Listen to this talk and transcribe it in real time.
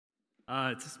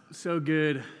It's so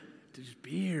good to just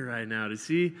be here right now. To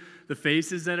see the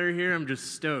faces that are here, I'm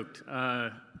just stoked.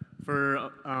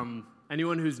 For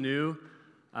anyone who's new,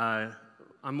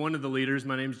 I'm one of the leaders.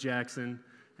 My name's Jackson,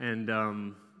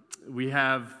 and we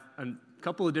have a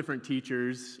couple of different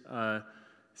teachers.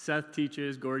 Seth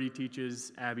teaches, Gordy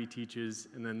teaches, Abby teaches,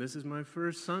 and then this is my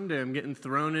first Sunday. I'm getting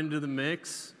thrown into the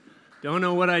mix. Don't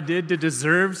know what I did to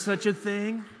deserve such a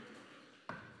thing.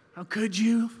 How could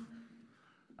you?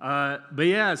 But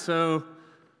yeah, so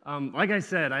like I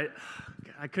said,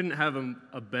 I couldn't have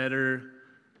a better,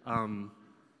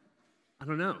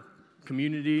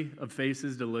 community of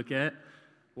faces to look at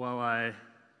while I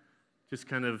just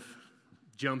kind of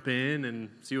jump in and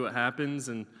see what happens.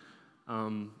 And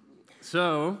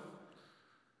so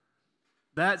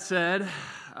that said,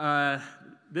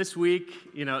 this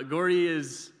week, Gordy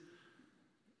is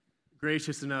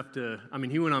gracious enough to,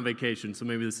 he went on vacation, so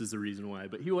maybe this is the reason why,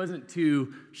 but he wasn't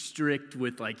too strict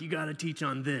with, you got to teach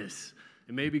on this.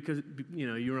 And maybe because,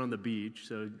 you were on the beach,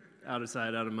 so out of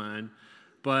sight, out of mind.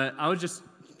 But I was just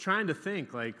trying to think,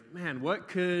 what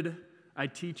could I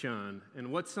teach on?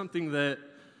 And what's something that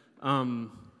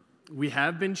we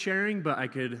have been sharing, but I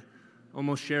could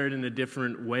almost share it in a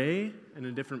different way, in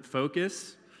a different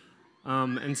focus.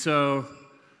 And so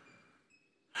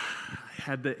I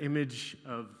had the image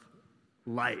of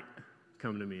light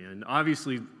come to me. And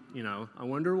obviously, I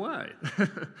wonder why.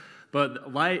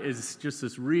 But light is just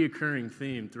this reoccurring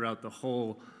theme throughout the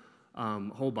whole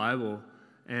Bible.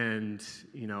 And,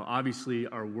 obviously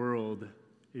our world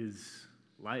is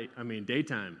light.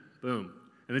 Daytime, boom.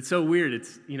 And it's so weird.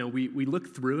 It's, we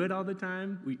look through it all the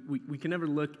time. We can never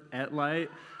look at light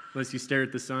unless you stare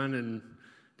at the sun, and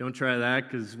don't try that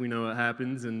because we know what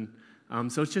happens. And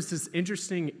so it's just this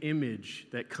interesting image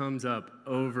that comes up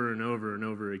over and over and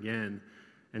over again.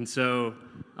 And so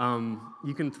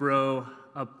you can throw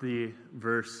up the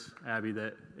verse, Abby,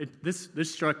 this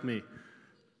struck me.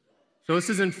 So this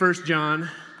is in 1 John.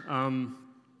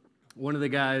 One of the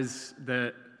guys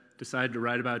that decided to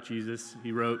write about Jesus,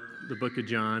 he wrote the book of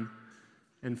John.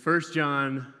 And 1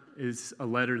 John is a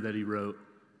letter that he wrote.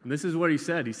 And this is what he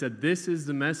said. He said, "This is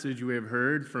the message we have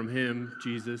heard from him,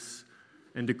 Jesus,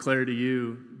 and declare to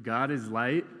you, God is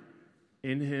light.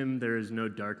 In him there is no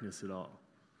darkness at all."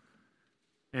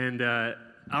 And I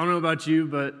don't know about you,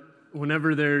 but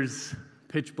whenever there's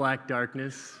pitch black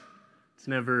darkness, it's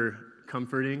never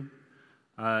comforting.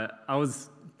 I was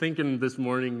thinking this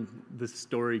morning, this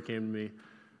story came to me.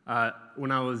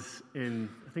 When I was in,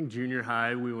 junior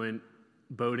high, we went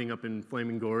boating up in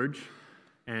Flaming Gorge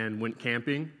and went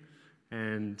camping.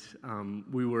 And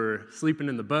we were sleeping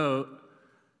in the boat,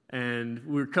 and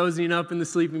we were cozying up in the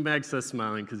sleeping bag. Seth's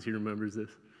smiling because he remembers this.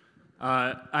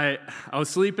 I was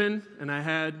sleeping, and I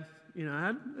had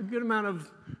a good amount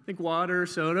of, water or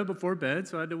soda before bed,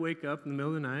 so I had to wake up in the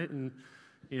middle of the night and,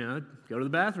 go to the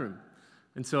bathroom.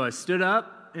 And so I stood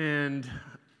up, and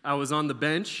I was on the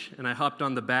bench, and I hopped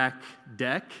on the back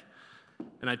deck,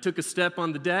 and I took a step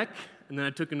on the deck, and then I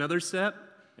took another step,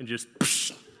 and just,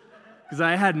 because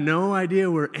I had no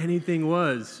idea where anything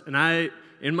was. And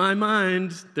in my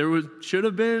mind, should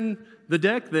have been the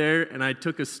deck there, and I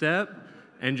took a step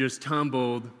and just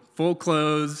tumbled, full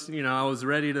clothes. I was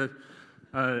ready to,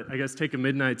 take a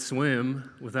midnight swim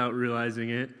without realizing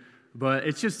it. But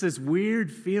it's just this weird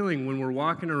feeling when we're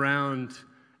walking around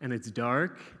and it's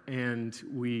dark and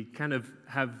we kind of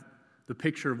have the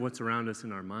picture of what's around us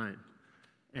in our mind.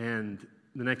 And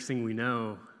the next thing we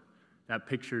know, that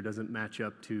picture doesn't match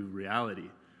up to reality.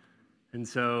 And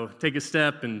so take a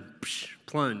step and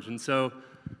plunge. And so,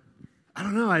 I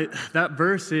don't know, that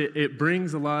verse, it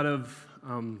brings a lot of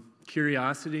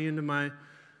curiosity into my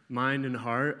mind and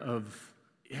heart of,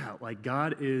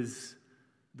 God is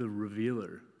the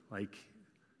revealer.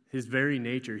 His very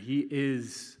nature, he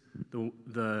is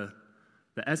the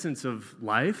essence of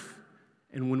life.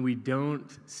 And when we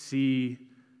don't see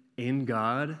in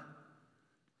God,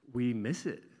 we miss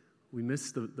it. We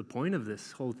miss the point of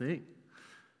this whole thing.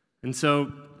 And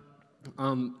so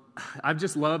I've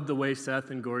just loved the way Seth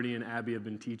and Gordy and Abby have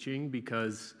been teaching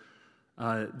because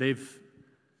they've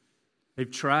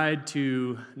tried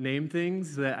to name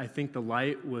things that I think the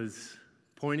light was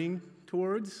pointing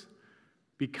towards,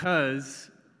 because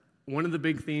one of the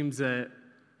big themes that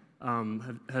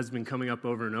has been coming up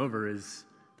over and over is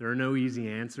there are no easy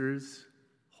answers.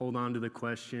 Hold on to the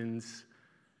questions.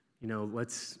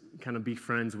 Let's kind of be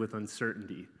friends with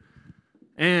uncertainty.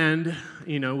 And,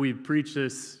 we preach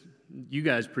this, you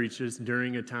guys preach this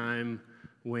during a time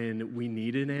when we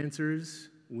needed answers.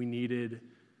 We needed,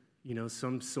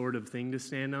 some sort of thing to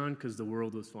stand on because the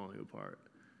world was falling apart.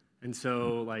 And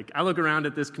so, like, I look around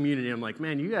at this community, I'm like,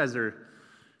 man, you guys are,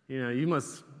 you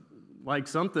must like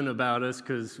something about us,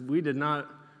 because we did not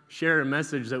share a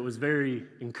message that was very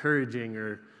encouraging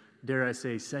or, dare I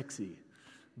say, sexy.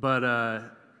 But,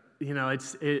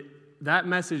 that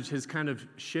message has kind of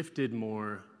shifted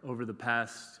more over the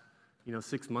past,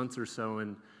 6 months or so,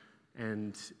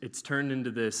 and it's turned into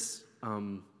this,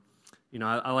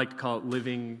 I like to call it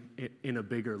living in a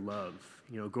bigger love.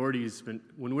 Gordy's been,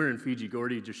 when we were in Fiji,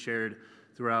 Gordy just shared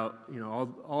throughout,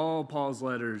 all Paul's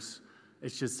letters,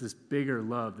 it's just this bigger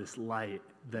love, this light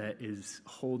that is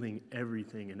holding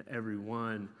everything and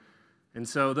everyone. And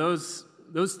so those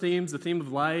themes, the theme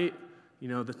of light,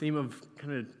 the theme of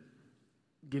kind of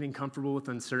getting comfortable with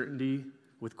uncertainty,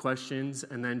 with questions,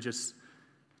 and then just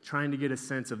trying to get a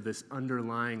sense of this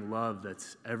underlying love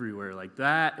that's everywhere. Like,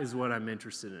 that is what I'm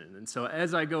interested in. And so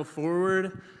as I go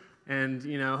forward, and,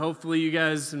 hopefully you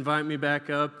guys invite me back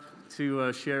up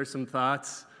to share some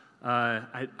thoughts,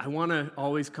 I want to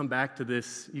always come back to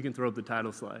this. You can throw up the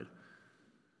title slide.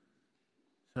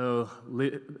 So,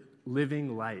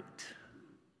 living light.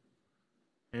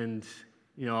 And,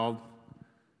 I'll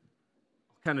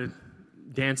kind of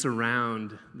dance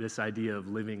around this idea of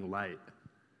living light.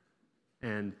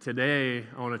 And today,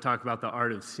 I want to talk about the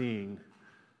art of seeing.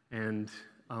 And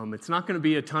it's not going to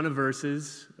be a ton of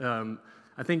verses.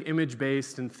 I think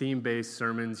image-based and theme-based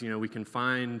sermons, we can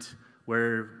find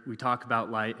where we talk about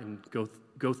light and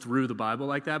go through the Bible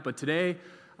like that. But today,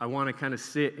 I want to kind of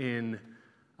sit in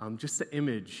just the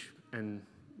image, and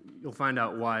you'll find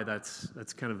out why that's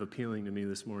kind of appealing to me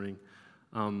this morning.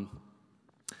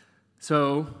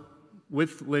 So,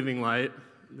 with living light,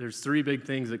 there's 3 big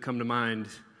things that come to mind,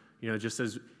 just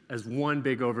as one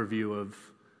big overview of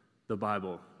the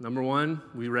Bible. Number 1,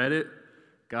 we read it,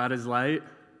 God is light.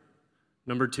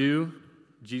 Number 2,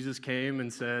 Jesus came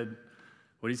and said,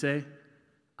 what did he say?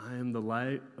 I am the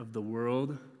light of the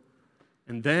world.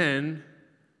 And then,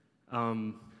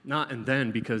 not and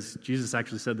then, because Jesus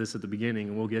actually said this at the beginning,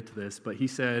 and we'll get to this, but he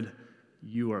said,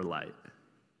 you are light.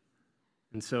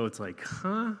 And so it's like,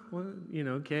 well,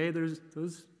 okay, those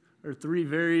are 3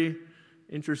 very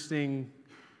interesting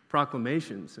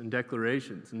proclamations and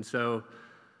declarations. And so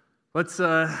let's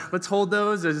hold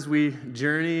those as we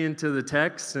journey into the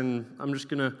text, and I'm just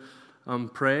going to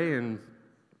pray, and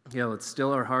let's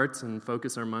still our hearts and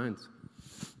focus our minds.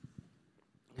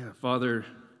 Father,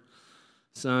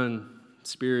 Son,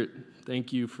 Spirit,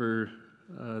 thank you for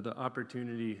the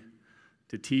opportunity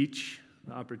to teach,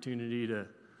 the opportunity to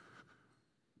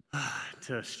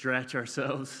stretch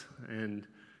ourselves. And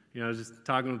I was just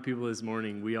talking with people this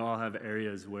morning. We all have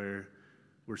areas where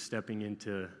we're stepping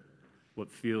into what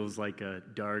feels like a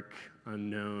dark,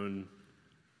 unknown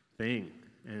thing,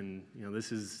 and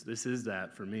this is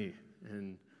that for me.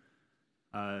 And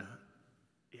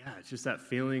it's just that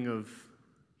feeling of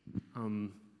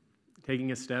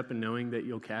taking a step and knowing that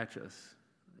you'll catch us.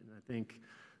 And I think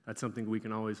that's something we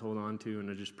can always hold on to. And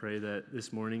I just pray that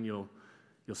this morning you'll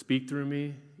speak through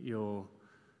me. You'll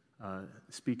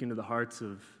speak into the hearts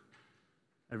of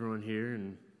everyone here,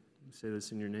 and say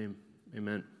this in your name.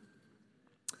 Amen.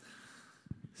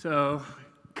 So,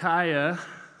 Kaya,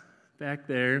 back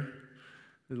there,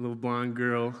 the little blonde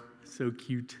girl, so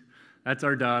cute. That's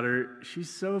our daughter. She's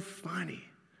so funny.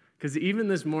 Because even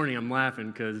this morning, I'm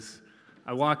laughing because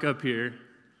I walk up here.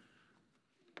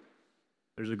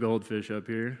 There's a goldfish up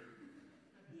here.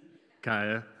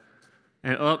 Kaya.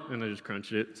 And I just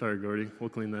crunched it. Sorry, Gordy. We'll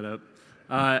clean that up.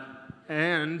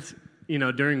 And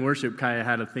during worship, Kaya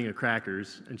had a thing of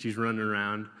crackers, and she's running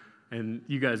around. And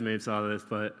you guys may have saw this,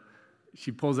 but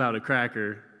she pulls out a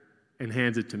cracker and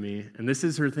hands it to me. And this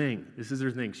is her thing.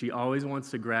 She always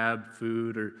wants to grab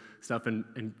food or stuff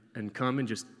and come and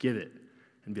just give it.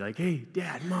 And be like, hey,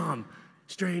 Dad, Mom,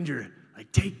 stranger,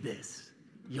 take this.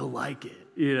 You'll like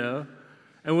it,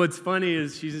 And what's funny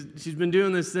is she's been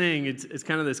doing this thing. It's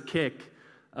kind of this kick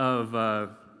of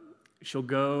she'll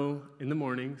go in the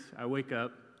mornings. I wake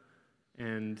up,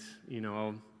 and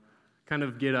I'll kind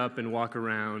of get up and walk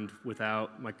around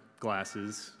without my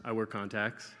glasses. I wear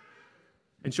contacts,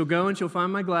 and she'll go and she'll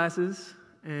find my glasses,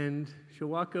 and she'll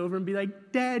walk over and be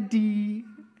like, Daddy,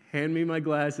 hand me my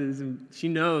glasses, and she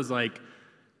knows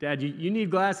Dad, you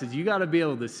need glasses. You got to be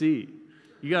able to see.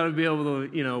 You got to be able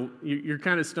to, you're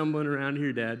kind of stumbling around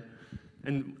here, Dad.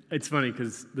 And it's funny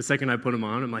because the second I put them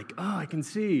on, I'm like, oh, I can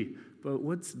see. But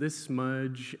what's this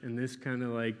smudge and this kind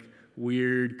of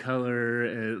weird color?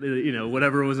 And,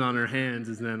 whatever was on her hands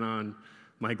is then on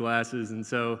my glasses. And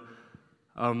so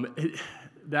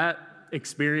that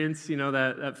experience,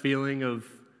 that feeling of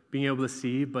being able to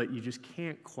see, but you just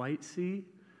can't quite see,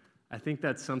 I think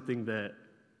that's something that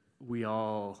we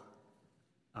all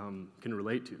can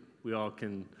relate to. We all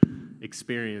can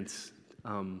experience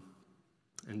and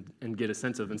get a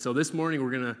sense of. And so this morning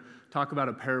we're going to talk about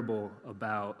a parable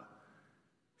about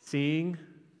seeing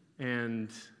and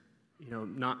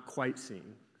not quite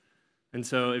seeing. And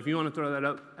so if you want to throw that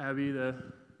up, Abby, the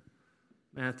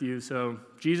Matthew. So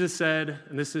Jesus said,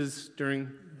 and this is during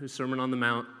his Sermon on the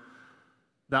Mount,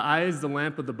 "The eye is the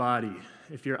lamp of the body.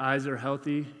 If your eyes are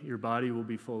healthy, your body will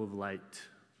be full of light.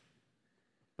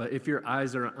 But if your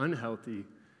eyes are unhealthy,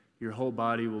 your whole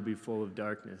body will be full of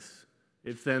darkness.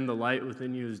 If then the light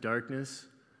within you is darkness,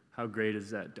 how great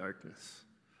is that darkness?"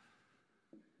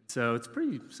 So it's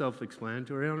pretty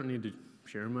self-explanatory. I don't need to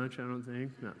share much, I don't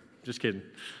think. No, just kidding.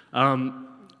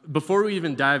 Before we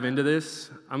even dive into this,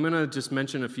 I'm going to just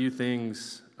mention a few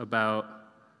things about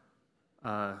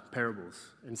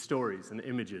parables and stories and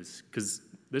images, because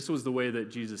this was the way that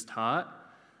Jesus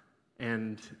taught.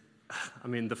 And,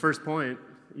 the first point,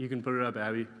 you can put it up,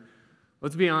 Abby.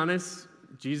 Let's be honest,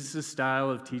 Jesus' style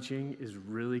of teaching is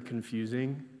really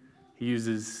confusing. He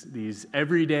uses these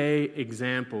everyday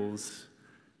examples,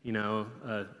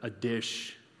 a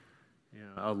dish,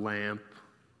 a lamp,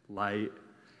 light,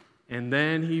 and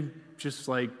then he just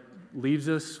leaves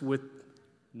us with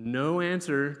no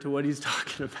answer to what he's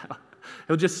talking about.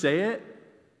 He'll just say it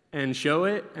and show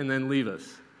it and then leave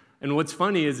us. And what's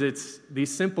funny is it's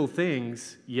these simple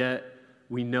things, yet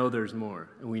we know there's more,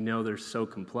 and we know they're so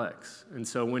complex. And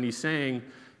so when he's saying,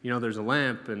 there's a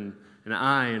lamp and an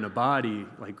eye and a body,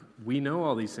 we know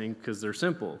all these things because they're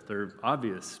simple, they're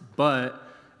obvious. But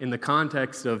in the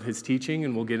context of his teaching,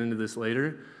 and we'll get into this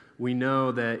later, we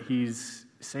know that he's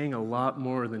saying a lot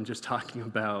more than just talking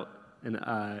about an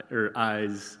eye or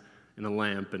eyes and a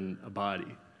lamp and a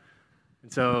body.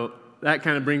 And so that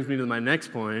kind of brings me to my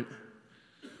next point.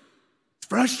 It's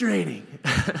frustrating.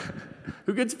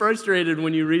 Who gets frustrated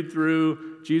when you read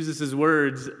through Jesus'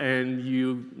 words and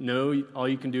all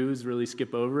you can do is really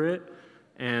skip over it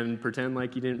and pretend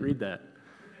like you didn't read that?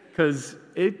 Because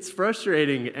it's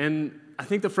frustrating. And I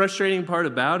think the frustrating part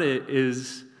about it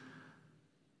is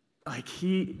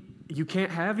you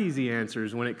can't have easy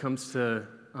answers when it comes to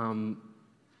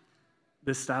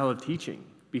this style of teaching,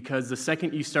 because the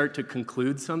second you start to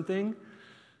conclude something,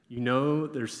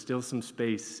 there's still some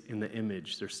space in the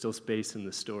image. There's still space in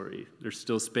the story. There's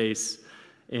still space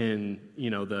in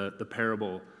the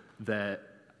parable that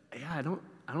I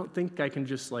don't think I can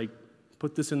just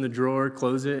put this in the drawer,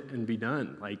 close it, and be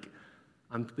done.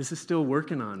 This is still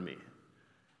working on me.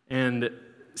 And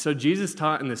so Jesus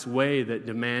taught in this way that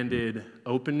demanded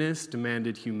openness,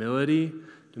 demanded humility,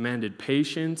 demanded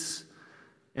patience,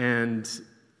 and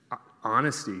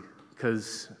honesty.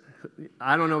 Because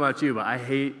I don't know about you, but I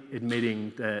hate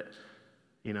admitting that,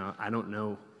 I don't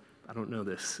know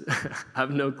this. I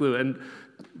have no clue. And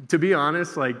to be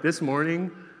honest, this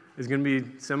morning is going to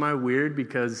be semi-weird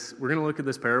because we're going to look at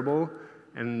this parable,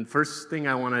 and first thing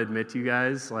I want to admit to you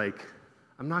guys,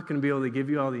 I'm not going to be able to give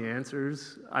you all the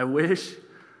answers. I wish.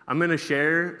 I'm going to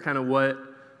share kind of what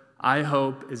I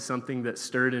hope is something that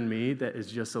stirred in me that is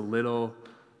just a little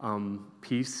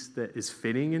piece that is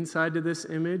fitting inside to this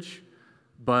image.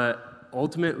 But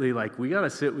ultimately, we got to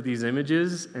sit with these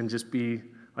images and just be,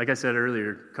 like I said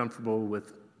earlier, comfortable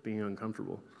with being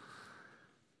uncomfortable.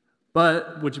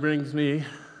 But, which brings me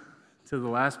to the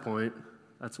last point.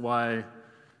 That's why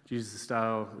Jesus'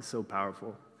 style is so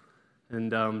powerful.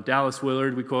 And Dallas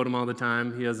Willard, we quote him all the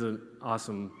time. He has an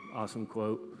awesome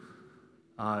quote.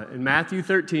 In Matthew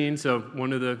 13, so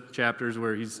one of the chapters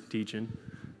where he's teaching,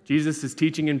 Jesus is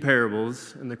teaching in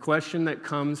parables, and the question that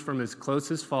comes from his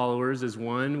closest followers is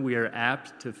one we are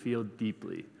apt to feel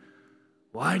deeply.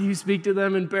 Why do you speak to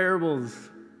them in parables?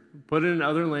 Put it in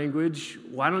other language,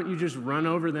 why don't you just run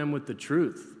over them with the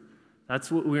truth? That's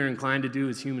what we're inclined to do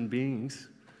as human beings,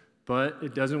 but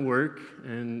it doesn't work,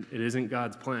 and it isn't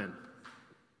God's plan.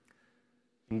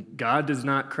 And God does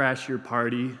not crash your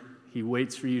party. He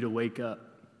waits for you to wake up.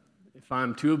 If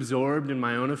I'm too absorbed in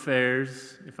my own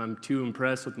affairs, if I'm too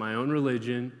impressed with my own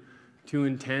religion, too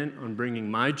intent on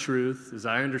bringing my truth as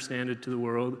I understand it to the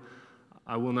world,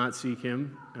 I will not seek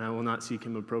him, and I will not seek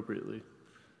him appropriately.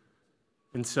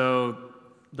 And so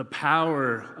the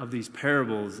power of these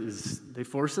parables is they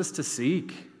force us to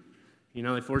seek.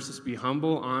 They force us to be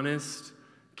humble, honest,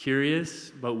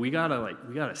 curious, but we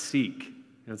gotta seek.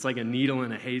 It's like a needle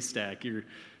in a haystack. You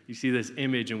see this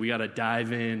image, and we got to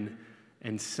dive in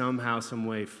and somehow, some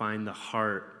way, find the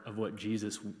heart of what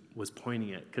Jesus was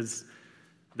pointing at. Because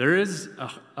there is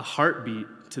a heartbeat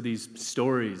to these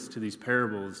stories, to these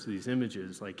parables, to these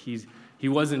images. He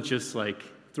wasn't just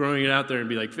throwing it out there and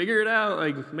be figure it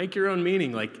out, make your own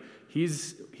meaning.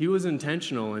 He was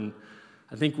intentional, and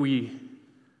I think we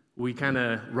we kind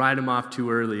of write them off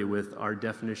too early with our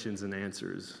definitions and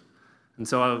answers. And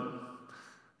so,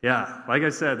 like I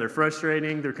said, they're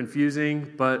frustrating, they're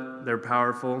confusing, but they're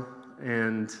powerful.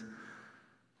 And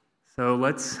so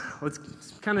let's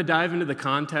kind of dive into the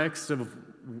context of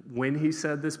when he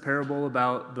said this parable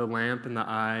about the lamp and the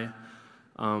eye.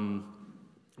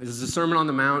 This is the Sermon on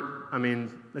the Mount. I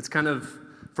mean, it's kind of,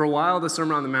 for a while, the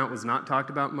Sermon on the Mount was not talked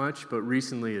about much, but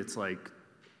recently it's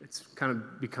kind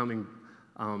of becoming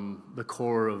the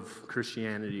core of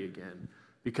Christianity again.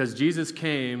 Because Jesus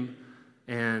came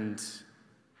and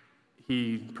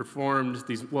he performed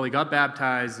these, he got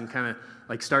baptized and kind of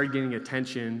like started getting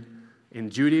attention in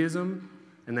Judaism,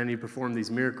 and then he performed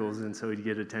these miracles, and so he'd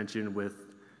get attention with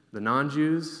the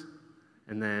non-Jews,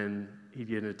 and then he'd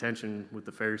get attention with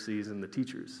the Pharisees and the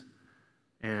teachers.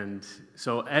 And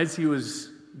so as he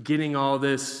was getting all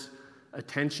this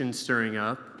attention stirring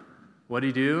up, what'd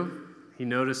he do? He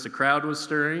noticed a crowd was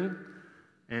stirring,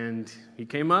 and he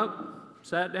came up,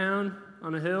 sat down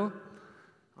on a hill,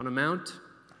 on a mount,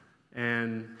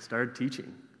 and started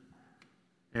teaching.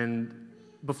 And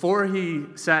before he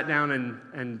sat down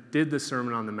and did the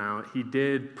Sermon on the Mount, he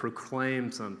did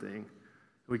proclaim something.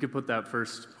 We could put that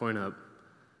first point up.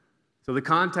 So the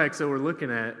context that we're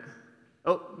looking at,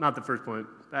 not the first point,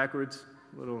 backwards,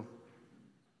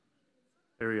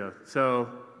 there we go. So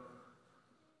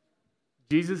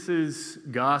Jesus'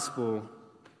 gospel,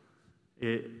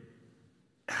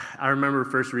 I remember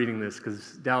first reading this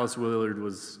because Dallas Willard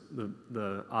was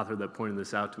the author that pointed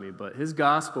this out to me, but his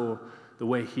gospel, the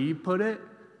way he put it,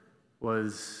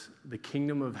 was the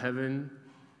kingdom of heaven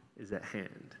is at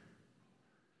hand.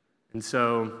 And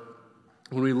so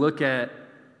when we look at,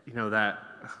 that,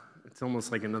 it's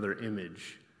almost like another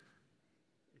image.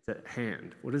 It's at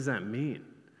hand. What does that mean?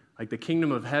 Like the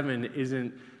kingdom of heaven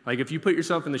isn't, like if you put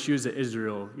yourself in the shoes of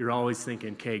Israel, you're always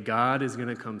thinking, okay, God is going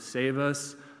to come save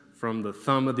us from the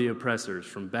thumb of the oppressors,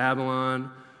 from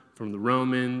Babylon, from the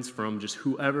Romans, from just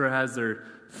whoever has their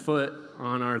foot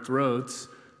on our throats.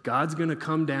 God's going to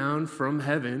come down from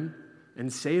heaven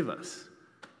and save us.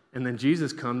 And then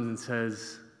Jesus comes and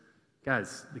says,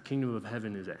 guys, the kingdom of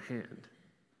heaven is at hand.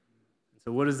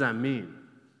 So what does that mean?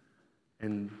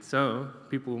 And so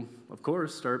people, of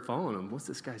course, start following him. What's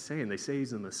this guy saying? They say he's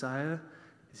the Messiah.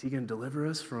 Is he going to deliver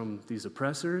us from these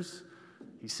oppressors?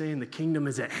 He's saying the kingdom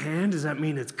is at hand. Does that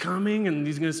mean it's coming? And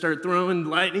he's going to start throwing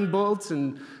lightning bolts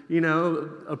and,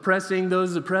 oppressing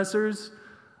those oppressors?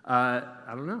 I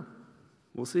don't know.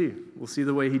 We'll see. We'll see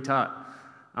the way he taught.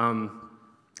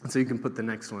 So you can put the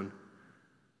next one.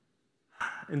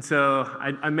 And so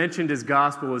I mentioned his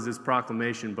gospel was his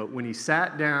proclamation, but when he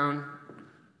sat down,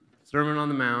 Sermon on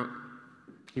the Mount,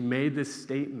 he made this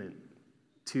statement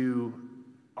to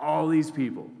all these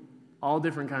people, all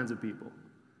different kinds of people,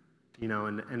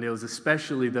 and it was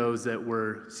especially those that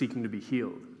were seeking to be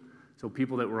healed. So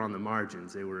people that were on the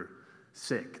margins, they were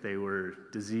sick, they were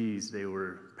diseased, they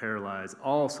were paralyzed,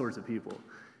 all sorts of people.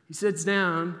 He sits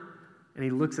down and he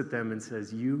looks at them and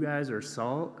says, you guys are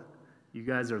salt, you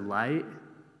guys are light,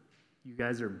 you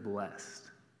guys are blessed.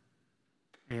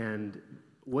 And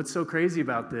what's so crazy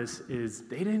about this is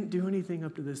they didn't do anything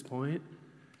up to this point.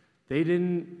 They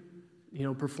didn't,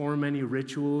 perform any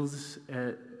rituals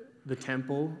at the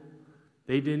temple.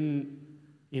 They didn't,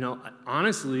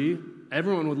 honestly,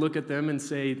 everyone would look at them and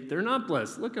say, they're not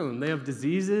blessed. Look at them. They have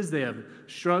diseases, they have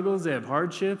struggles, they have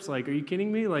hardships. Like, are you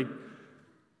kidding me? Like,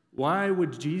 why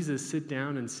would Jesus sit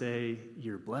down and say,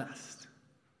 you're blessed?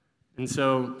 And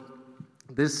so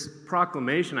this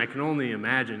proclamation, I can only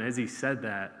imagine, as he said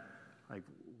that, like,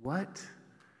 what?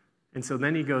 And so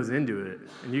then he goes into it,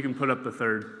 and you can put up the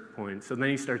third point. So then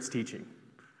he starts teaching.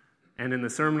 And in the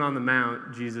Sermon on the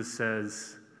Mount, Jesus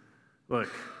says, look,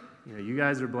 you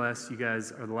guys are blessed, you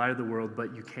guys are the light of the world,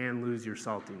 but you can lose your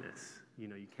saltiness.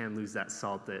 You can lose that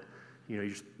salt that,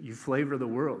 you flavor the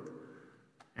world.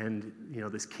 And,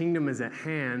 this kingdom is at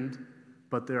hand,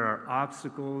 but there are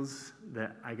obstacles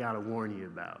that I got to warn you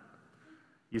about.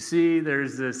 You see,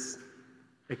 there's this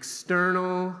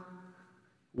external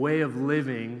way of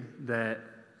living that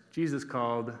Jesus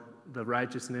called the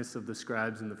righteousness of the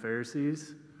scribes and the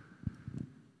Pharisees.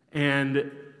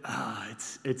 And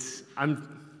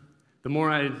the more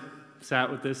I sat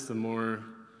with this, the more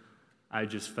I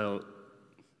just felt,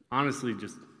 honestly,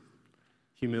 just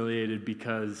humiliated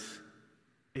because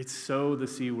it's so the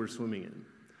sea we're swimming in.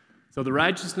 So the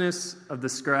righteousness of the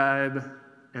scribe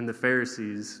and the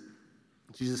Pharisees,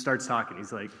 Jesus starts talking.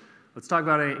 He's like, let's talk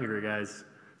about anger, guys.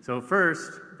 So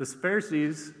first, the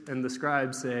Pharisees and the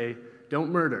scribes say, don't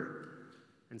murder.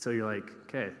 And so you're like,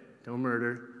 okay, don't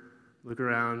murder. Look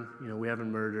around, we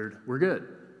haven't murdered. We're good.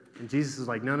 And Jesus is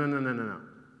like, no.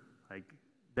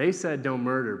 They said don't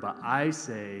murder, but I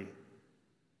say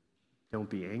don't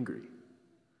be angry.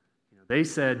 They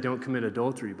said don't commit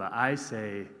adultery, but I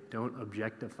say don't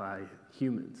objectify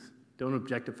humans. Don't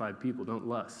objectify people, don't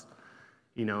lust.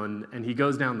 And he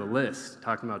goes down the list,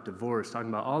 talking about divorce, talking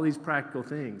about all these practical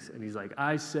things. And he's like,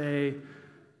 I say,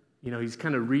 he's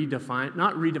kind of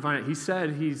not redefine it. He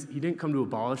said he didn't come to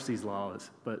abolish these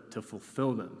laws, but to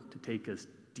fulfill them, to take us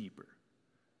deeper.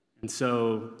 And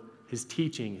so his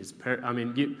teaching,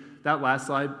 that last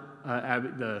slide, Abby,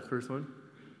 the first one.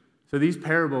 So these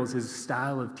parables, his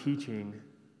style of teaching,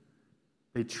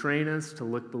 they train us to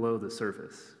look below the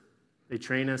surface. They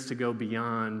train us to go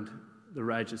beyond the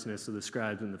righteousness of the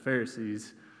scribes and the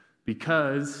Pharisees,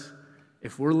 because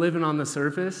if we're living on the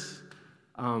surface,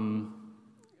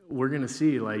 we're going to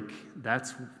see,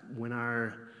 that's when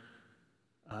I'd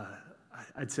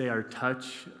say our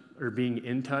touch, or being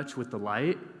in touch with the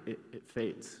light, it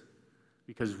fades.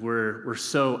 Because we're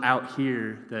so out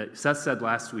here that Seth said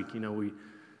last week,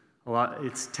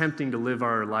 it's tempting to live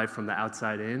our life from the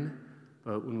outside in,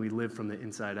 but when we live from the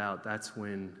inside out, that's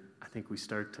when I think we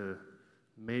start to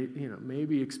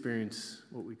maybe experience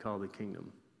what we call the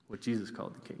kingdom, what Jesus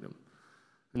called the kingdom.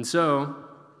 And so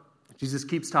Jesus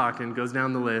keeps talking, goes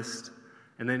down the list,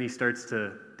 and then he starts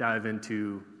to dive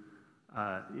into,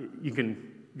 you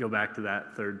can go back to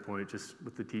that third point just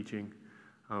with the teaching,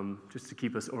 just to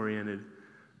keep us oriented.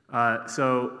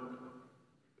 So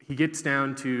he gets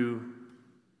down to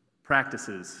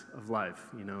practices of life,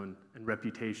 and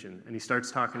reputation. And he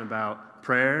starts talking about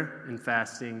prayer and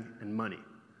fasting and money.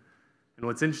 And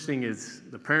what's interesting is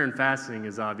the prayer and fasting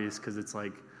is obvious because it's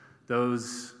like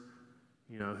those,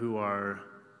 who are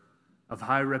of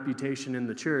high reputation in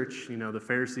the church, the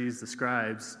Pharisees, the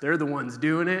scribes, they're the ones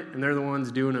doing it, and they're the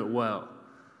ones doing it well.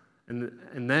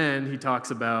 And then he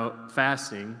talks about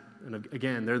fasting, and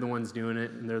again, they're the ones doing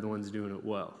it, and they're the ones doing it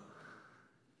well.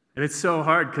 And it's so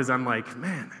hard because I'm like,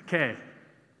 man, okay,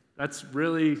 that's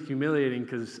really humiliating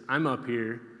because I'm up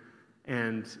here,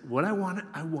 and what I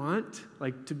want,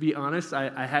 to be honest,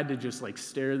 I had to just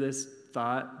stare this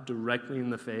thought directly in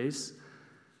the face.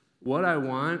 What I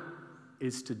want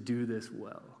is to do this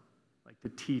well, to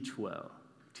teach well,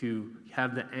 to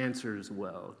have the answers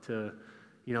well, to,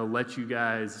 let you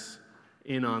guys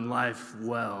in on life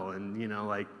well,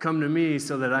 and, come to me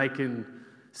so that I can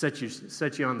set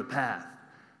you on the path.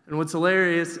 And what's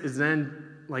hilarious is then,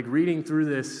 reading through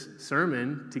this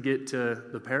sermon to get to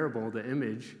the parable, the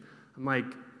image, I'm like,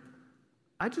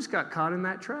 I just got caught in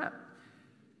that trap.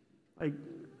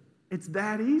 It's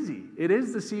that easy. It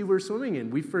is the sea we're swimming in.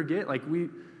 We forget,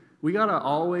 we got to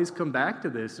always come back to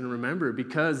this and remember,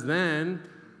 because then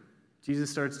Jesus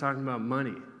starts talking about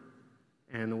money.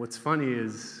 And what's funny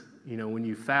is, when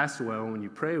you fast well, when you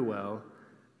pray well,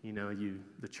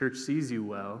 the church sees you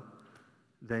well,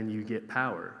 then you get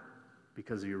power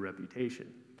because of your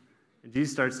reputation. And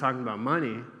Jesus starts talking about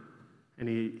money, and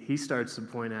he starts to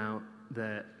point out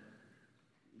that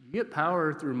you get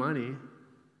power through money,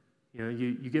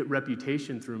 you get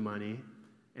reputation through money,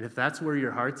 and if that's where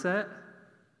your heart's at,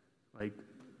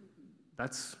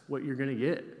 that's what you're going to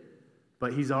get.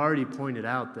 But he's already pointed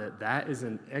out that is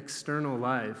an external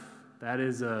life, that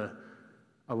is a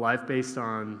life based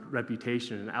on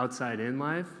reputation, an outside-in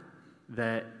life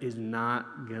that is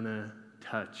not going to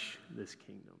touch this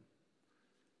kingdom.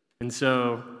 And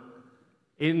so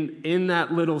in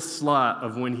that little slot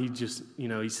of when he just,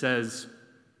 he says,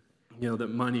 that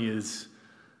money is,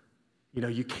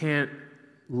 you can't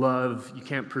love, you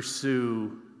can't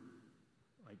pursue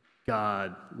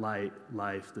God, light,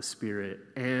 life, the Spirit,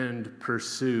 and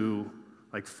pursue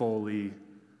fully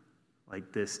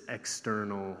this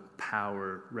external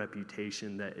power,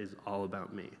 reputation that is all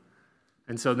about me.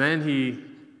 And so then he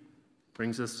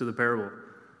brings us to the parable.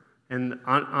 And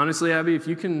honestly, Abby, if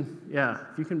you can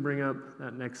bring up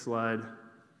that next slide.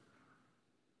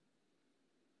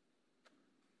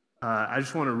 I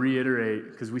just want to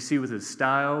reiterate, because we see with his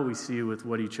style, we see with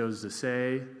what he chose to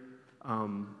say,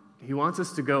 he wants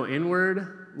us to go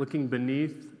inward, looking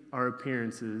beneath our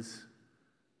appearances,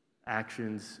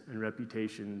 actions, and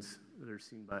reputations that are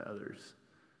seen by others.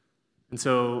 And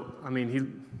so,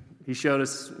 he showed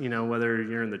us, whether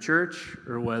you're in the church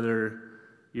or whether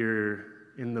you're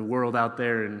in the world out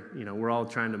there and, we're all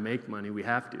trying to make money. We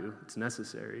have to. It's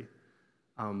necessary.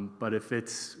 But if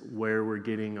it's where we're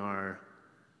getting our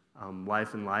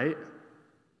life and light,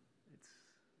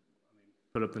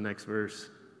 put up the next verse.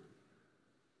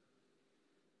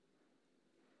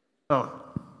 Oh,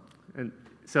 and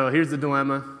so here's the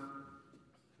dilemma.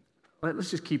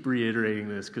 Let's just keep reiterating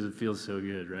this because it feels so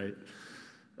good, right?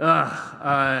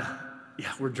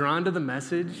 We're drawn to the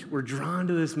message. We're drawn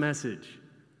to this message.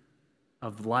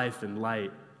 of life and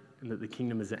light, and that the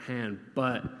kingdom is at hand.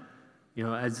 But,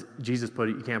 as Jesus put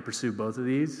it, you can't pursue both of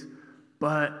these.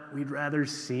 But we'd rather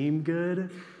seem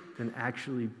good than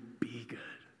actually be good.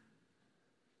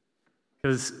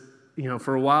 Because,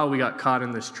 for a while we got caught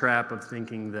in this trap of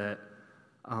thinking that,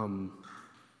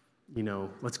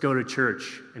 let's go to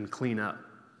church and clean up.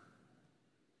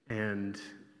 And,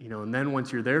 and then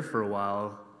once you're there for a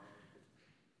while,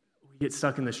 we get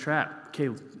stuck in this trap. Okay,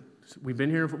 we've been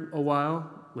here for a while,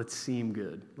 let's seem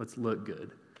good, let's look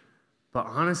good. But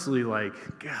honestly,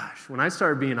 gosh, when I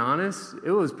started being honest,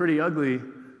 it was pretty ugly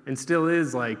and still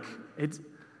is.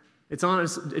 It's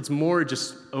honest, it's more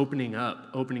just opening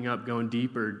up, going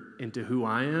deeper into who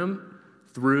I am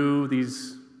through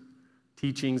these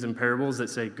teachings and parables that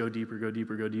say, go deeper, go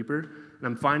deeper, go deeper. And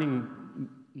I'm finding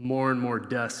more and more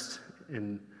dust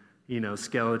and,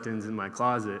 skeletons in my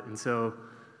closet. And so,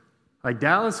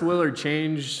 Dallas Willard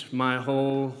changed my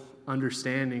whole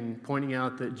understanding, pointing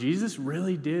out that Jesus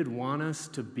really did want us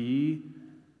to be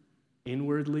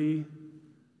inwardly,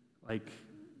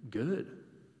 good.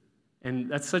 And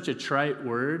that's such a trite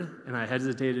word, and I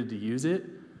hesitated to use it,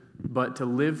 but to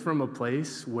live from a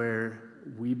place where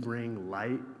we bring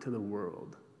light to the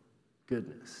world,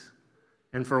 goodness.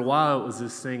 And for a while, it was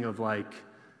this thing of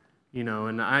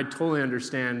and I totally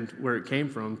understand where it came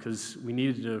from, because we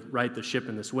needed to right the ship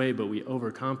in this way, but we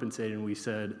overcompensated and we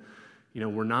said,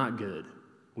 we're not good.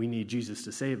 We need Jesus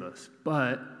to save us.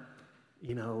 But,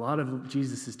 a lot of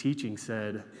Jesus' teaching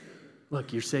said,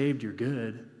 look, you're saved, you're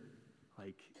good.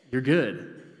 You're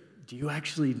good. Do you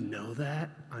actually know that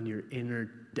on your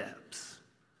inner depths?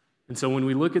 And so when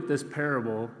we look at this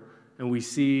parable and we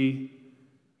see,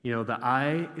 the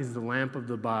eye is the lamp of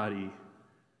the body.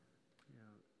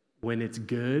 When it's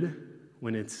good,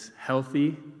 when it's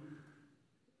healthy,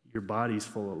 your body's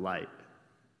full of light.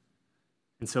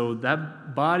 And so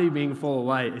that body being full of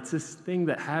light, it's this thing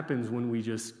that happens when we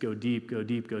just go deep, go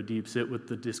deep, go deep, sit with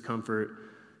the discomfort,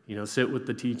 sit with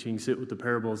the teaching, sit with the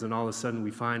parables, and all of a sudden we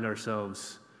find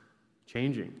ourselves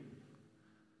changing.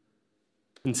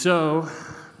 And so,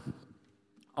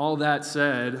 all that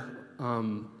said,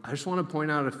 I just want to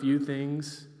point out a few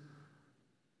things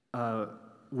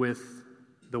with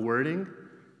the wording,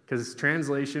 because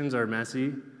translations are messy,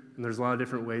 and there's a lot of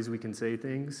different ways we can say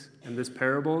things. And this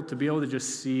parable, to be able to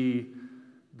just see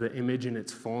the image in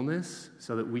its fullness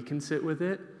so that we can sit with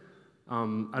it,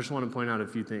 I just want to point out a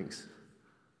few things.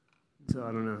 So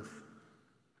I don't know if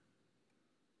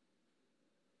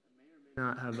I may or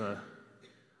may not have a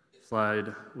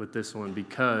slide with this one,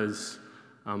 because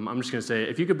I'm just going to say,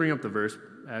 if you could bring up the verse,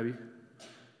 Abby.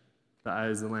 The eye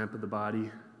is the lamp of the body.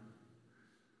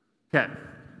 Okay.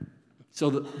 So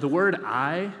the word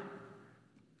eye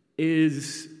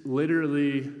is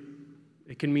literally,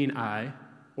 it can mean eye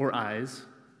or eyes.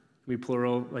 It can be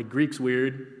plural. Greek's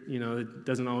weird. It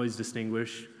doesn't always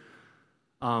distinguish.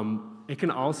 It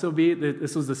can also be,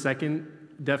 this was the second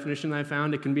definition I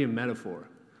found, it can be a metaphor.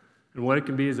 And what it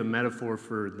can be is a metaphor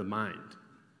for the mind.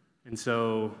 And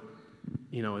so,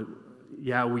 we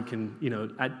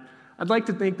can, I'd like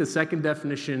to think the second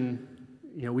definition,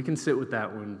 we can sit with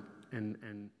that one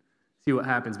and see what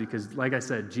happens, because like I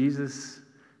said, Jesus,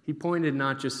 he pointed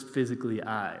not just physically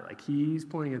eye, he's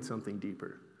pointing at something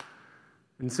deeper.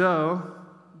 And so,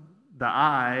 the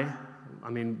eye,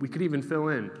 we could even fill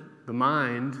in, the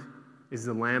mind is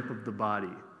the lamp of the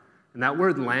body. And that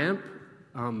word lamp,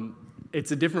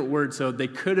 it's a different word, so they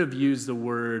could have used the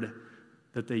word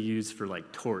that they use for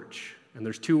torch. And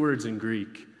there's two words in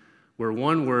Greek, where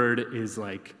one word is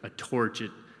a torch,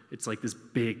 it's this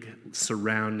big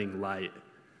surrounding light.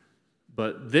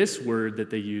 But this word that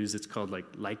they use, it's called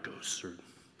lycos, or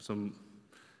some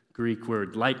Greek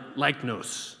word,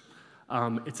 lyknos.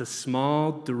 It's a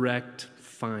small, direct,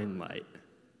 fine light.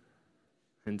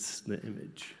 Hence the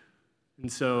image.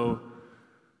 And so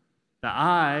the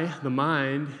eye, the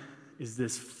mind, is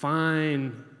this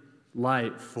fine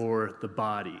light for the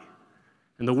body.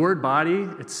 And the word body,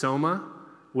 it's soma,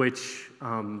 which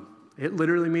it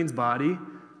literally means body,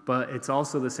 but it's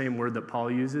also the same word that Paul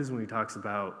uses when he talks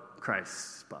about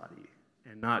Christ's body.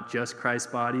 And not just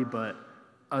Christ's body, but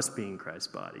us being Christ's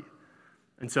body.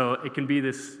 And so it can be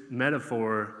this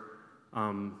metaphor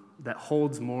that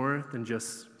holds more than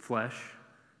just flesh.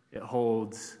 It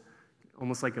holds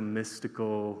almost like a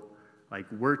mystical,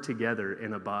 we're together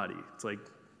in a body. It's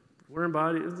we're in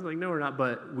body. It's no, we're not,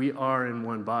 but we are in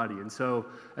one body. And so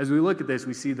as we look at this,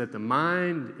 we see that the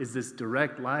mind is this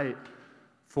direct light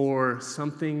for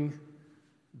something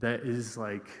that is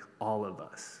all of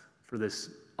us, for this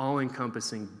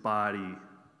all-encompassing body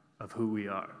of who we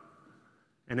are.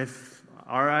 And if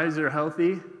our eyes are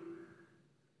healthy,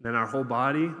 then our whole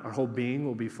body, our whole being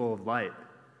will be full of light.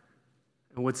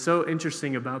 And what's so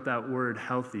interesting about that word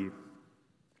healthy,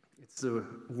 it's the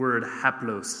word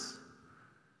haplos.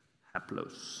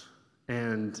 Haplos.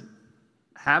 And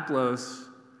haplos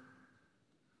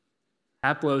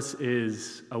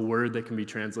is a word that can be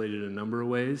translated a number of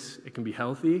ways. It can be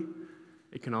healthy.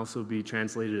 It can also be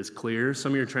translated as clear.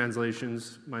 Some of your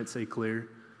translations might say clear.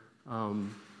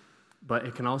 But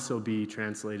it can also be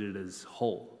translated as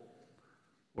whole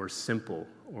or simple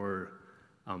or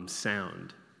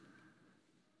sound.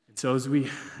 And so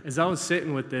as I was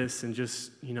sitting with this and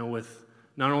just, with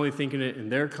not only thinking it in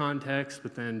their context,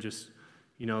 but then just,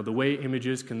 the way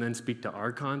images can then speak to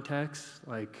our context,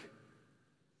 like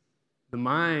the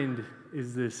mind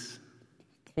is this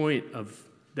point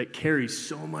that carries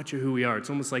so much of who we are. It's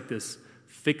almost like this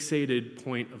fixated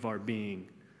point of our being.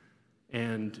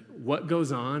 And what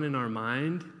goes on in our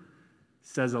mind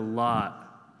says a lot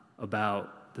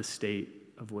about the state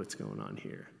of what's going on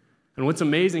here. And what's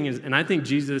amazing is, and I think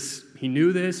Jesus, he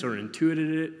knew this or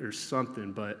intuited it or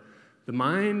something, but the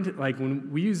mind, like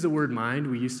when we use the word mind,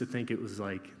 we used to think it was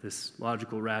like this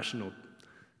logical, rational,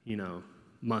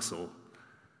 muscle.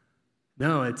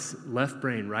 No, it's left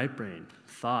brain, right brain,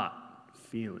 thought,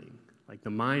 feeling. Like the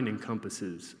mind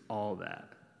encompasses all that.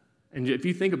 And if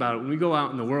you think about it, when we go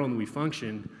out in the world and we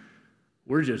function,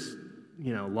 we're just,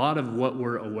 a lot of what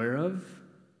we're aware of,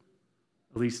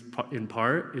 at least in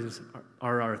part,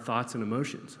 are our thoughts and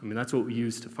emotions. I mean, that's what we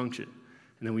use to function.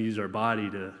 And then we use our body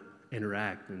to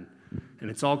interact. And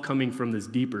it's all coming from this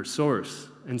deeper source.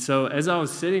 And so as I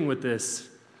was sitting with this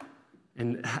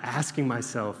and asking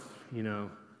myself,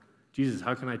 Jesus,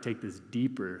 how can I take this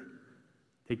deeper,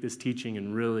 take this teaching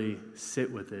and really sit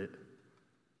with it?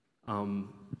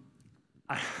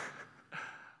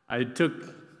 I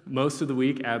took most of the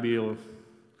week. Abby will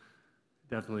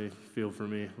definitely feel for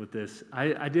me with this.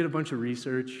 I did a bunch of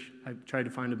research. I tried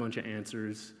to find a bunch of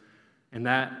answers, and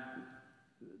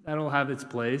that'll have its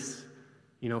place,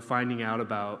 finding out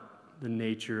about the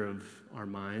nature of our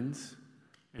minds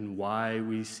and why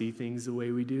we see things the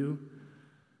way we do.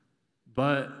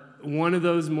 But one of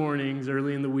those mornings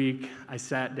early in the week, I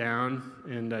sat down,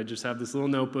 and I just have this little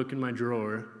notebook in my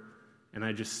drawer, and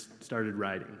I just started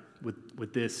writing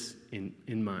with this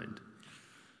in mind.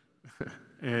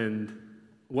 And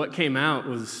what came out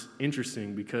was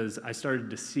interesting because I started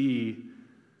to see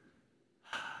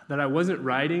that I wasn't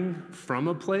writing from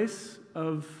a place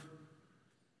of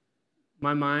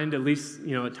my mind, at least,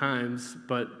 at times,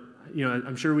 but,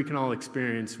 I'm sure we can all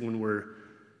experience when we're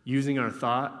using our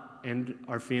thought and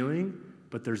our feeling,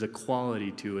 but there's a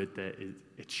quality to it that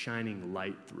it's shining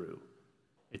light through.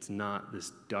 It's not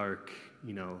this dark,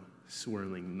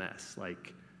 swirling mess.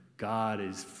 Like God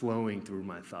is flowing through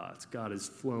my thoughts. God is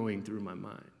flowing through my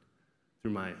mind,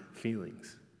 through my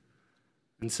feelings.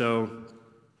 And so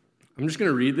I'm just going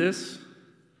to read this,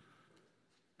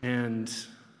 and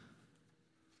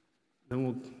then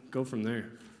we'll go from there.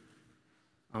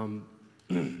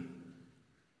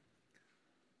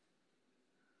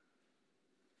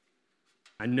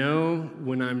 I know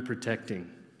when I'm protecting.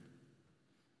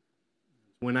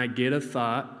 When I get a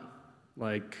thought,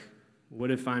 like,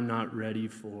 what if I'm not ready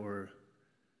for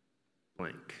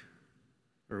blank?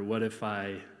 Or what if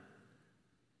I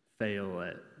fail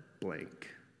at blank?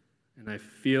 And I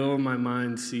feel my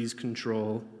mind seize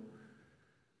control,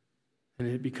 and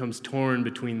it becomes torn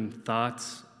between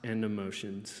thoughts and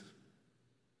emotions.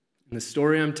 And the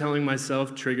story I'm telling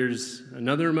myself triggers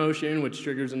another emotion, which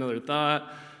triggers another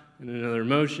thought, and another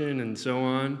emotion, and so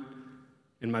on.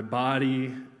 And my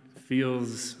body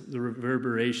feels the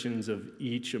reverberations of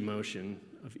each emotion,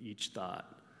 of each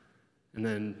thought. And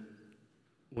then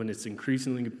when it's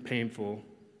increasingly painful,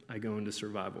 I go into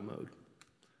survival mode.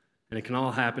 And it can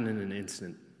all happen in an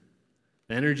instant.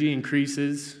 The energy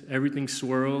increases, everything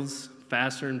swirls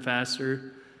faster and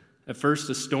faster. At first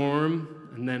a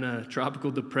storm, and then a tropical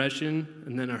depression,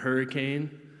 and then a hurricane.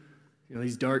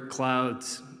 These dark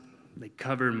clouds, they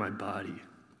cover my body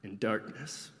in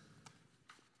darkness.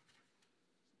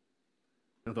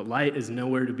 The light is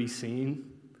nowhere to be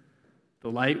seen.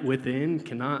 The light within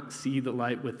cannot see the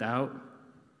light without.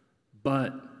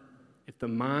 But if the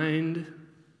mind,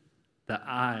 the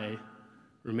I,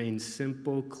 remains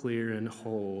simple, clear, and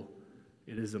whole,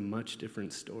 it is a much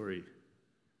different story.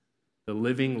 The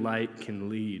living light can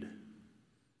lead.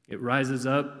 It rises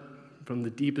up from the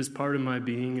deepest part of my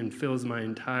being and fills my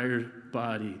entire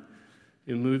body.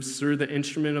 It moves through the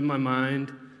instrument of my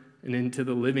mind and into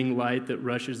the living light that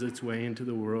rushes its way into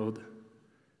the world.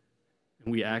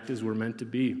 And we act as we're meant to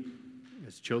be,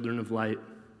 as children of light.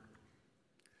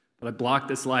 But I block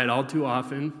this light all too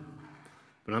often,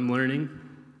 but I'm learning.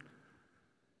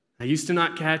 I used to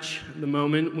not catch the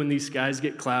moment when these skies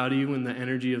get cloudy, when the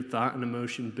energy of thought and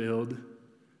emotion build.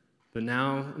 But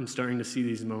now I'm starting to see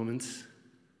these moments,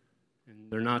 and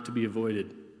they're not to be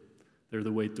avoided. They're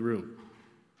the way through.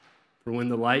 For when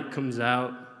the light comes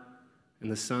out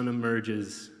and the sun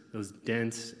emerges, those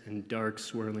dense and dark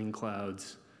swirling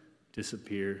clouds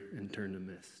disappear and turn to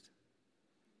mist.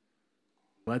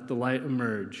 Let the light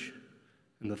emerge,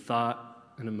 and the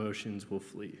thought and emotions will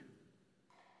flee.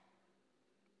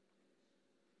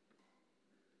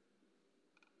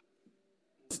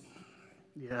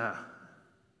 Yeah.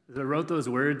 As I wrote those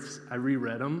words, I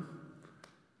reread them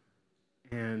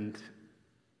and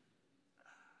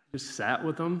just sat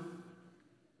with them.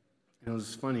 And it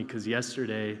was funny because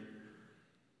yesterday,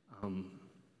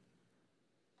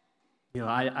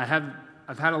 I've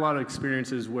had a lot of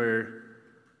experiences where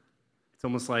it's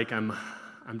almost like I'm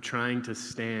trying to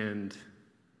stand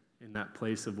in that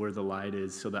place of where the light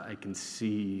is so that I can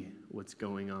see what's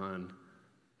going on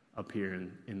up here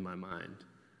in my mind.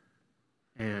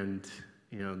 And,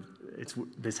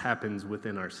 this happens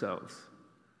within ourselves.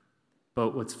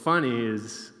 But what's funny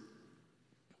is,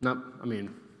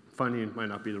 funny might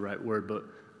not be the right word, but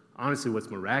honestly what's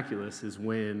miraculous is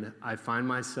when I find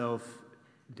myself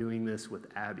doing this with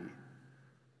Abby.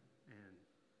 And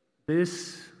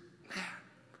this,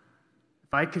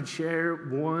 if I could share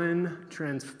one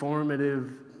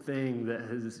transformative thing that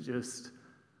has just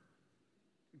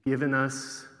given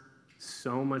us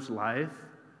so much life,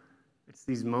 it's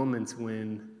these moments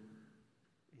when,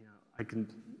 this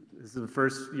is the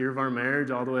first year of our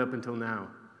marriage all the way up until now.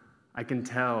 I can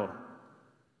tell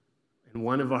in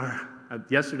one of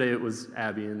yesterday it was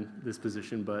Abby in this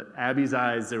position, but Abby's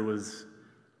eyes, there was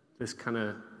this kind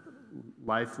of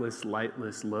lifeless,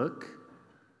 lightless look.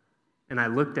 And I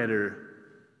looked at her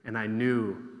and I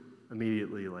knew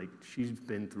immediately, she's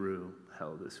been through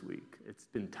hell this week. It's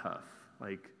been tough.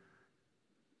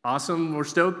 Awesome, we're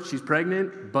stoked, she's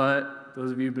pregnant, but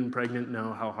those of you who've been pregnant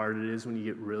know how hard it is when you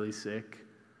get really sick.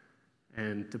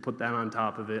 And to put that on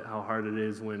top of it, how hard it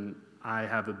is when I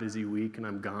have a busy week and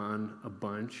I'm gone a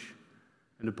bunch.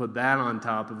 And to put that on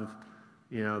top of,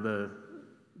 the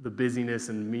busyness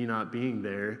and me not being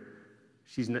there,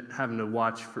 she's having to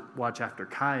watch after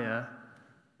Kaya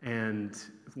and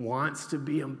wants to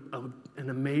be an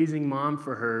amazing mom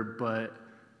for her, but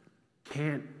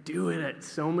can't do it at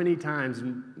so many times.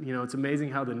 And, it's amazing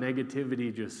how the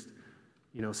negativity just,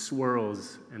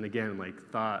 swirls. And again,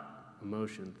 thought,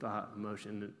 emotion,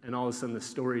 and all of a sudden the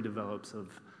story develops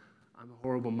of, I'm a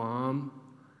horrible mom,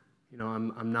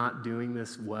 I'm not doing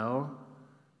this well,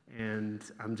 and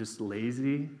I'm just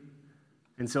lazy.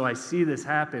 And so I see this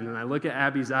happen, and I look at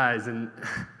Abby's eyes, and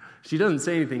she doesn't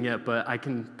say anything yet, but I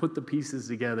can put the pieces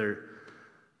together.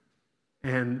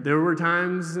 And there were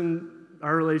times in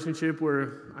our relationship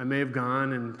where I may have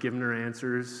gone and given her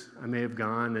answers. I may have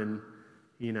gone and,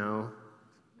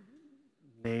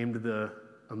 named the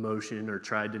emotion or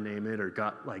tried to name it or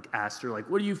asked her,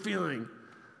 what are you feeling?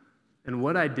 And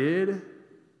what I did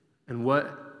and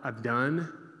what I've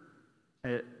done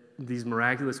at these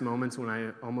miraculous moments when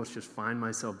I almost just find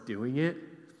myself doing it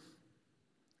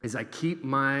is I keep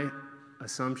my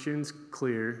assumptions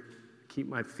clear, keep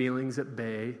my feelings at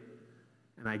bay,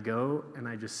 and I go and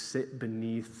I just sit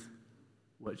beneath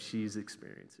what she's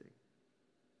experiencing.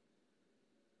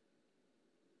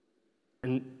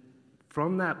 And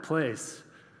from that place,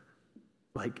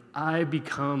 I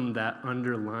become that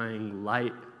underlying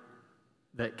light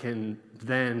that can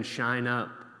then shine up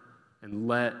and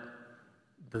let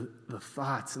the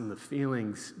thoughts and the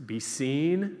feelings be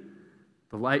seen.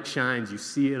 The light shines, you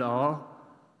see it all,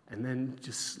 and then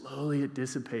just slowly it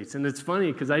dissipates. And it's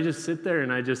funny because I just sit there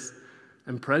and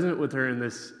I'm present with her in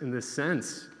this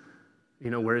sense,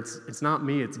 where it's not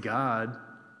me, it's God.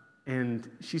 And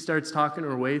she starts talking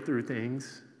her way through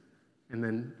things, and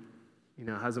then,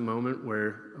 has a moment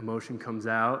where emotion comes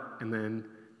out, and then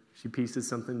she pieces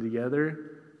something together,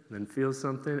 and then feels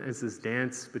something. It's this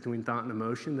dance between thought and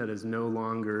emotion that is no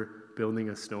longer building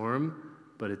a storm,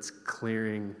 but it's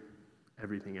clearing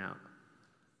everything out.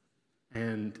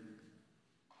 And,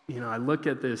 I look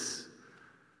at this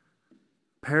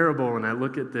parable, and I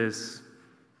look at this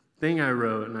thing I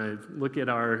wrote, and I look at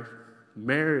our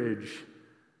marriage,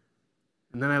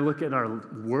 and then I look at our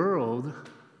world,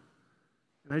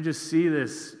 and I just see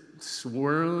this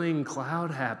swirling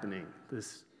cloud happening,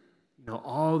 this,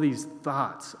 all these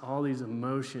thoughts, all these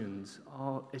emotions,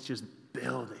 it's just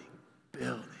building.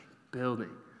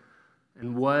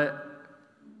 And what,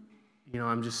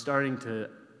 I'm just starting to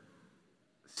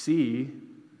see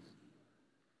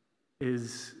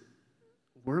is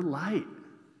we're light,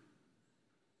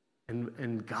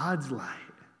 and God's light.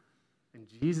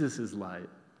 And Jesus is light.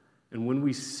 And when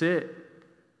we sit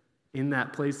in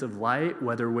that place of light,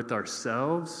 whether with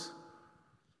ourselves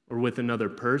or with another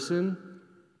person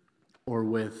or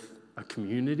with a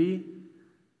community,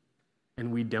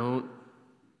 and we don't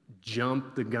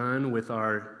jump the gun with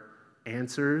our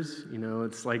answers,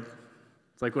 it's like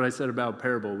what I said about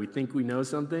parable. We think we know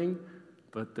something,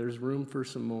 but there's room for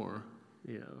some more.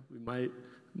 We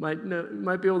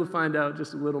might be able to find out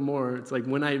just a little more. It's like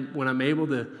when I'm able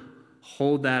to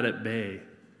hold that at bay,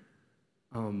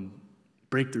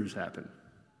 breakthroughs happen,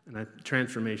 and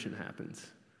transformation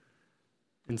happens.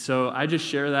 And so I just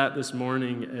share that this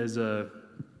morning as a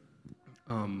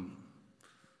kind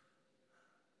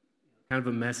of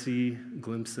a messy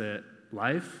glimpse at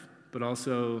life, but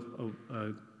also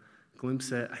a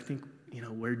glimpse at, I think,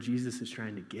 where Jesus is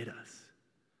trying to get us.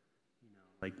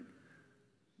 Like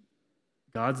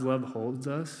God's love holds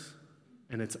us,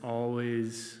 and it's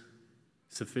always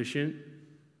sufficient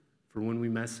for when we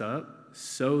mess up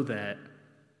so that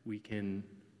we can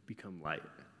become light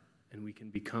and we can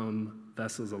become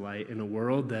vessels of light in a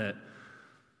world that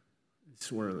is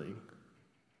swirling.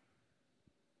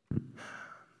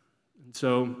 And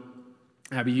so,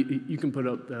 Abby, you can put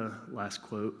up the last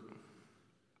quote.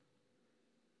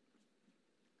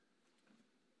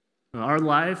 Our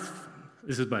life,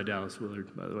 this is by Dallas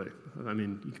Willard, by the way. I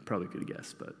mean, you probably could have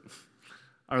guessed, but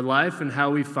our life and how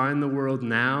we find the world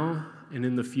now and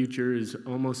in the future is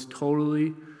almost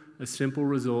totally a simple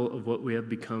result of what we have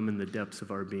become in the depths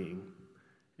of our being,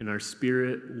 in our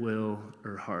spirit, will,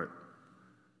 or heart.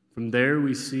 From there,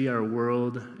 we see our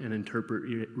world and interpret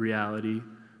reality.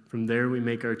 From there, we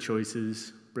make our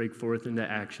choices, break forth into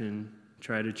action,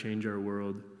 try to change our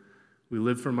world. We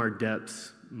live from our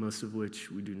depths, most of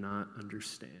which we do not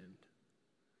understand.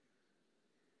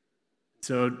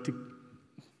 So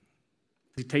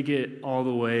to take it all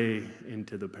the way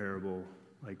into the parable,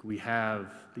 like we have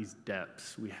these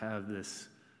depths, we have this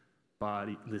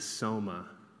body, this soma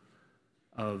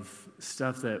of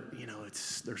stuff that,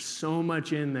 there's so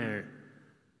much in there.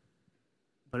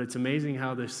 But it's amazing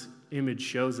how this image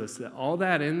shows us that all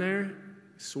that in there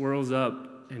swirls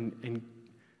up and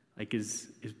like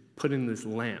is put in this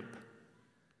lamp.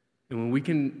 And when we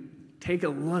can take a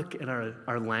look at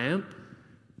our lamp,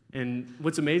 and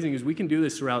what's amazing is we can do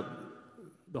this throughout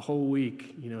the whole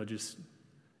week, just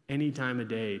any time of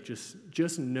day,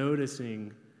 just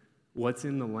noticing what's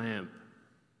in the lamp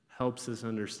helps us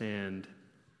understand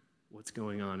what's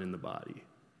going on in the body.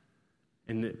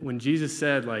 And when Jesus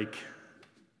said,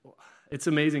 it's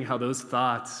amazing how those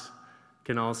thoughts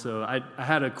can also, I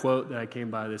had a quote that I came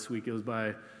by this week. It was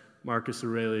by Marcus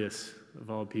Aurelius, of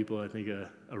all people, I think a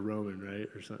Roman, right?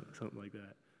 Or something like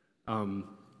that.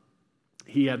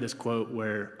 He had this quote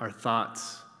where our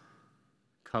thoughts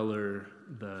color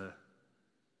the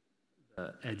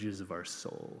edges of our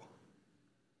soul.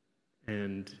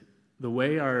 And the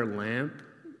way our lamp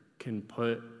can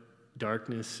put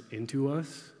darkness into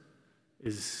us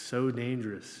is so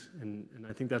dangerous. And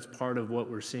I think that's part of what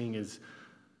we're seeing is,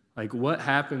 what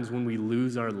happens when we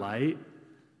lose our light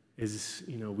is,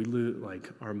 we lose,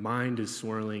 our mind is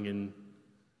swirling in,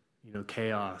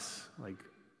 chaos.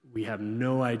 We have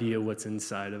no idea what's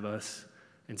inside of us.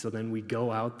 And so then we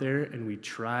go out there and we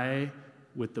try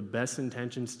with the best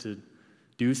intentions to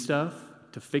do stuff,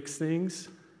 to fix things,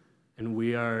 and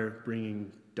we are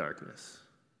bringing darkness.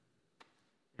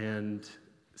 And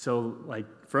so,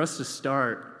 for us to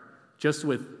start just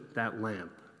with that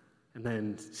lamp and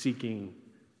then seeking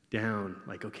down,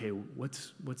 okay,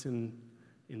 what's in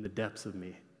the depths of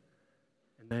me?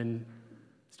 And then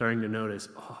starting to notice,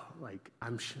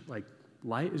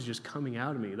 light is just coming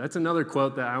out of me. That's another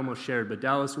quote that I almost shared, but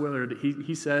Dallas Willard,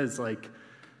 he says,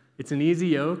 it's an easy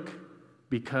yoke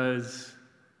because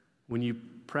when you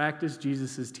practice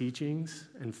Jesus' teachings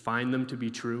and find them to be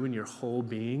true in your whole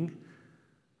being,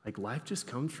 life just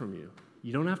comes from you.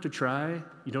 You don't have to try.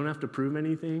 You don't have to prove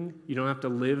anything. You don't have to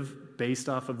live based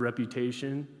off of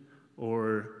reputation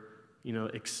or,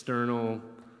 external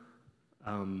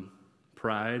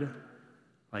pride.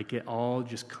 It all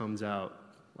just comes out,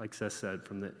 like Seth said,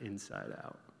 from the inside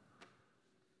out.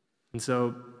 And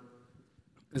so,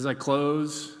 as I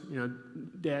close,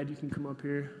 Dad, you can come up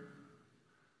here.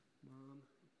 Mom,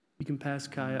 you can pass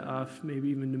Kaya off, maybe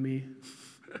even to me,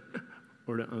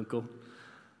 or to Uncle.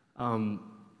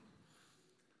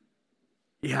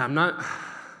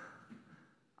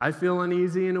 I feel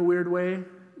uneasy in a weird way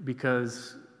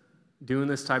because doing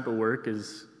this type of work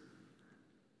it's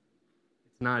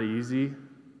not easy.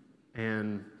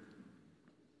 And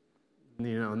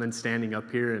then standing up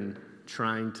here and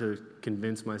trying to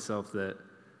convince myself that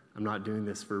I'm not doing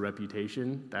this for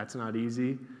reputation, that's not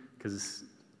easy because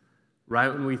right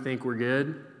when we think we're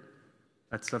good,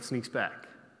 that stuff sneaks back.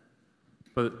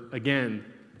 But again,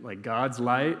 like God's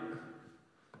light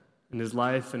and his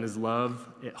life and his love,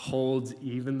 it holds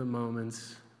even the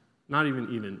moments, not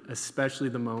even, especially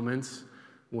the moments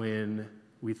when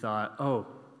we thought, oh,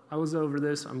 I was over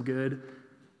this, I'm good.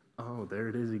 Oh, there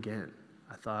it is again.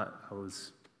 I thought I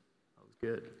was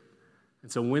good.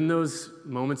 And so when those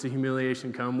moments of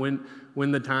humiliation come,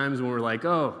 when the times when we're like,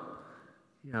 oh,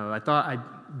 I thought I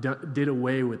did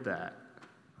away with that,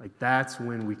 like that's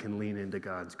when we can lean into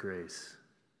God's grace.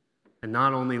 And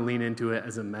not only lean into it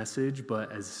as a message,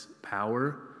 but as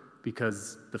power,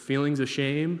 because the feelings of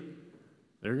shame,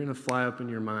 they're going to fly up in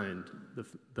your mind.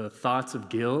 The thoughts of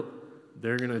guilt,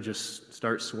 they're going to just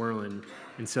start swirling.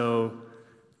 And so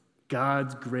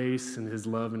God's grace and his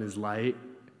love and his light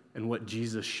and what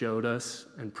Jesus showed us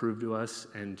and proved to us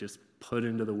and just put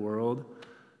into the world,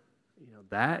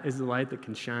 that is the light that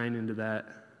can shine into that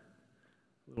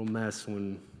little mess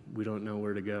when we don't know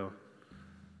where to go.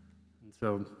 And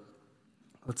so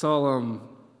let's all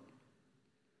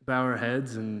bow our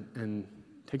heads and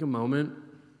take a moment.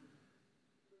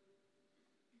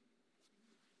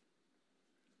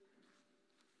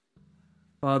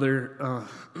 Father,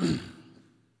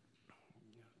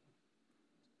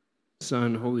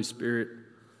 Son, Holy Spirit,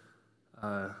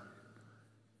 I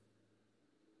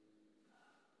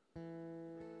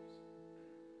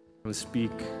want to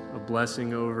speak a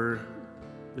blessing over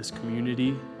this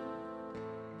community,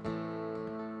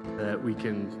 that we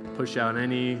can push out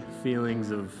any feelings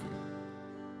of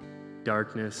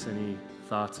darkness, any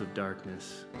thoughts of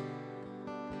darkness,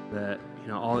 that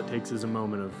all it takes is a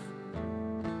moment of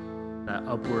that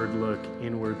upward look,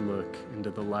 inward look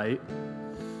into the light,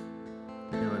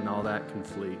 and all that can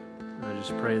flee. And I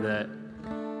just pray that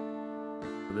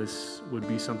this would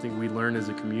be something we learn as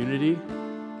a community,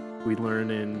 we learn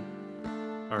in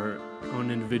our own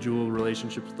individual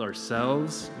relationships with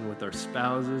ourselves and with our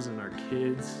spouses and our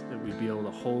kids, that we'd be able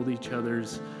to hold each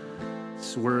other's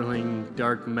swirling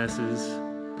dark messes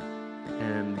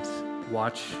and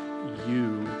watch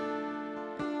you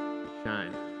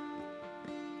shine.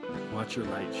 Watch your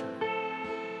light shine.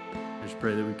 I just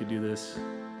pray that we could do this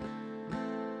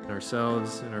in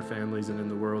ourselves, in our families, and in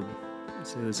the world. I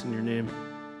say this in your name.